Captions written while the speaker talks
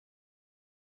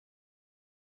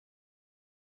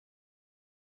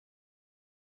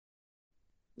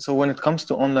So when it comes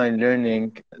to online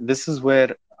learning, this is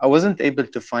where I wasn't able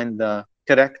to find the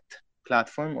correct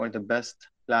platform or the best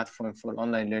platform for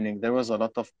online learning. There was a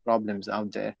lot of problems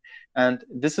out there. And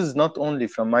this is not only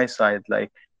from my side.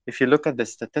 Like, if you look at the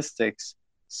statistics,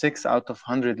 6 out of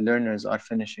 100 learners are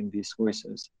finishing these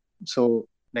courses. So,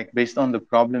 like, based on the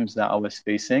problems that I was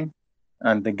facing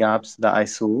and the gaps that I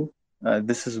saw,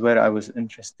 this is where I was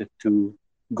interested to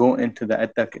go into the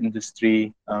edtech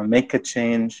industry, make a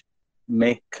change,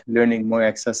 make learning more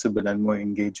accessible and more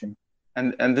engaging.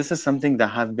 And this is something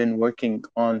that I've been working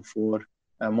on for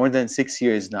more than 6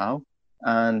 years now.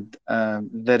 And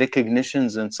the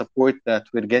recognitions and support that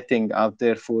we're getting out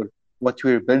there for what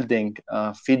we're building,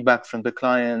 feedback from the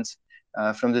clients,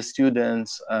 from the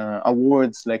students,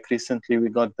 awards. Like recently, we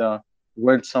got the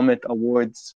World Summit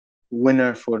Awards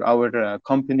winner for our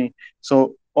company.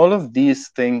 So all of these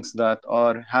things that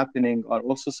are happening are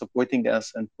also supporting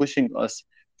us and pushing us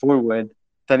forward,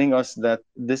 telling us that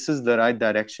this is the right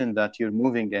direction that you're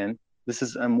moving in. This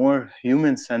is a more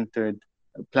human-centered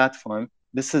platform.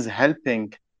 This is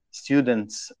helping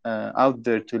students out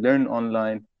there to learn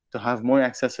online, to have more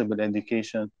accessible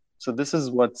education. So this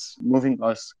is what's moving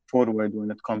us forward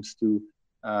when it comes to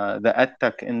the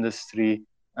edtech industry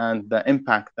and the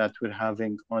impact that we're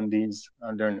having on these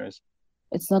learners.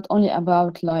 It's not only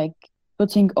about like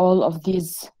putting all of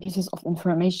these pieces of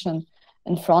information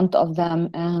in front of them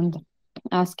and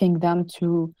asking them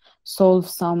to solve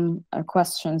some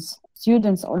questions.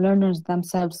 Students or learners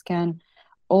themselves can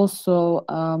also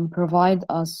provide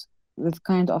us with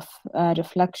kind of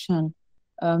reflection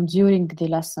during the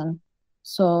lesson.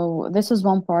 So this is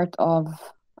one part of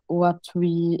what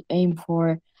we aim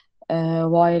for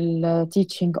while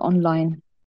teaching online.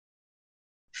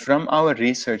 From our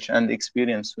research and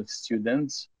experience with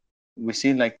students, we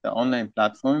see like the online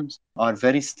platforms are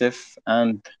very stiff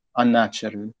and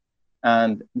unnatural.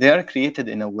 And they are created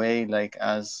in a way like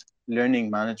as learning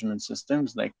management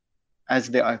systems, like as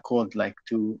they are called, like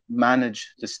to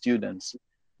manage the students.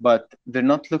 But they're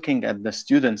not looking at the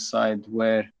student side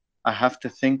where I have to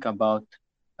think about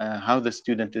how the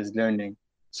student is learning.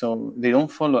 So they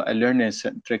don't follow a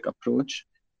learner-centric approach.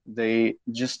 They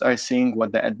just are seeing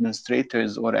what the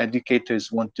administrators or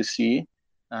educators want to see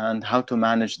and how to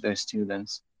manage their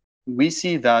students. We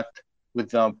see that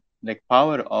with the like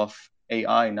power of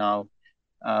AI now,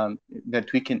 that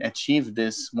we can achieve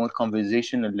this more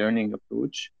conversational learning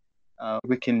approach.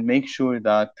 We can make sure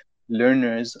that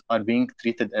learners are being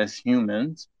treated as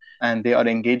humans and they are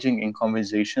engaging in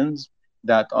conversations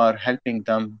that are helping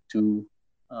them to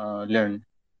learn.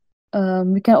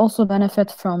 We can also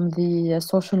benefit from the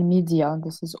social media.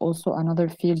 This is also another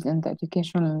field in the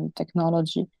educational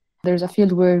technology. There's a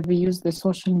field where we use the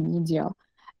social media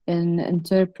in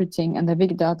interpreting and the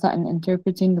big data in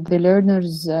interpreting the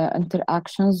learners'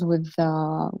 interactions with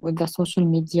the social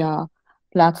media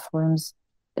platforms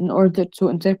in order to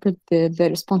interpret the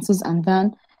responses, and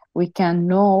then we can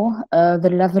know the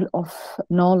level of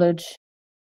knowledge.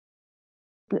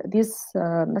 These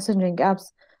messaging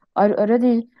apps are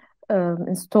already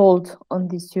installed on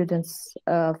the students'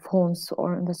 phones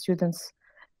or on the students'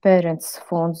 parents'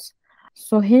 phones.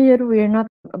 So here we're not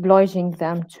obliging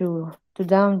them to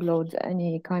download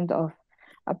any kind of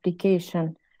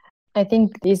application. I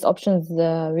think these options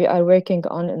we are working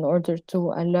on in order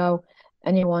to allow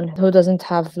anyone who doesn't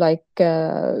have like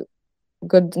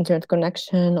good internet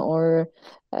connection or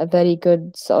a very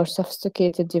good or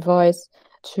sophisticated device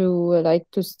to like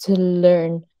to still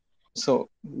learn. So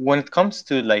when it comes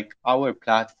to like our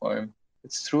platform,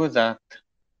 it's true that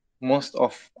most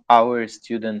of our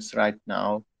students right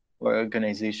now or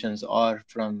organizations are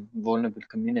from vulnerable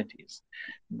communities.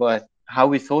 But how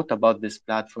we thought about this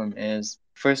platform is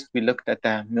first we looked at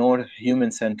a more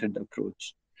human-centered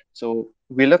approach. So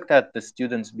we looked at the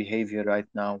students' behavior right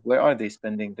now. Where are they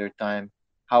spending their time?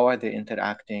 How are they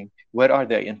interacting? Where are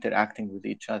they interacting with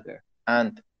each other?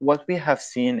 And what we have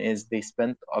seen is they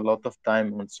spend a lot of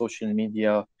time on social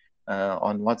media,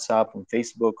 on WhatsApp, on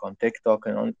Facebook, on TikTok,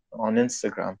 and on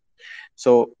Instagram.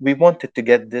 So we wanted to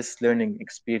get this learning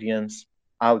experience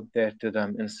out there to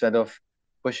them instead of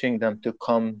pushing them to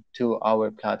come to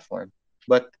our platform.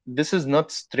 But this is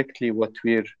not strictly what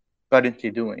we're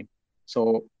currently doing.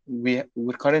 So we're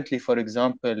currently, for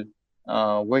example,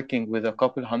 working with a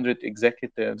couple hundred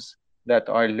executives that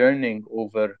are learning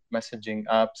over messaging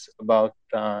apps about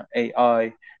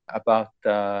AI, about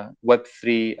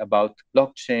Web3, about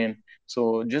blockchain.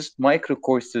 So just micro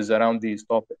courses around these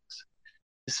topics.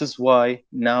 This is why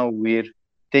now we're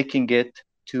taking it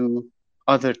to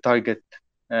other target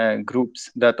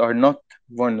groups that are not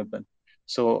vulnerable.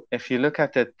 So if you look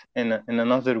at it in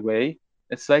another way,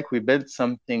 It's like we built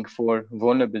something for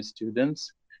vulnerable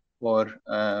students or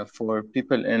for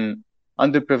people in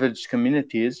underprivileged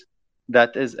communities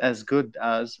that is as good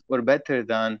as or better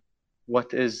than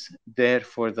what is there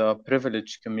for the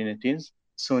privileged communities.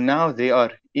 So now they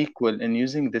are equal in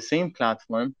using the same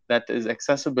platform that is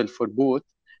accessible for both,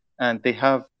 and they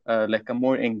have like a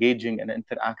more engaging and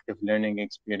interactive learning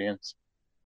experience.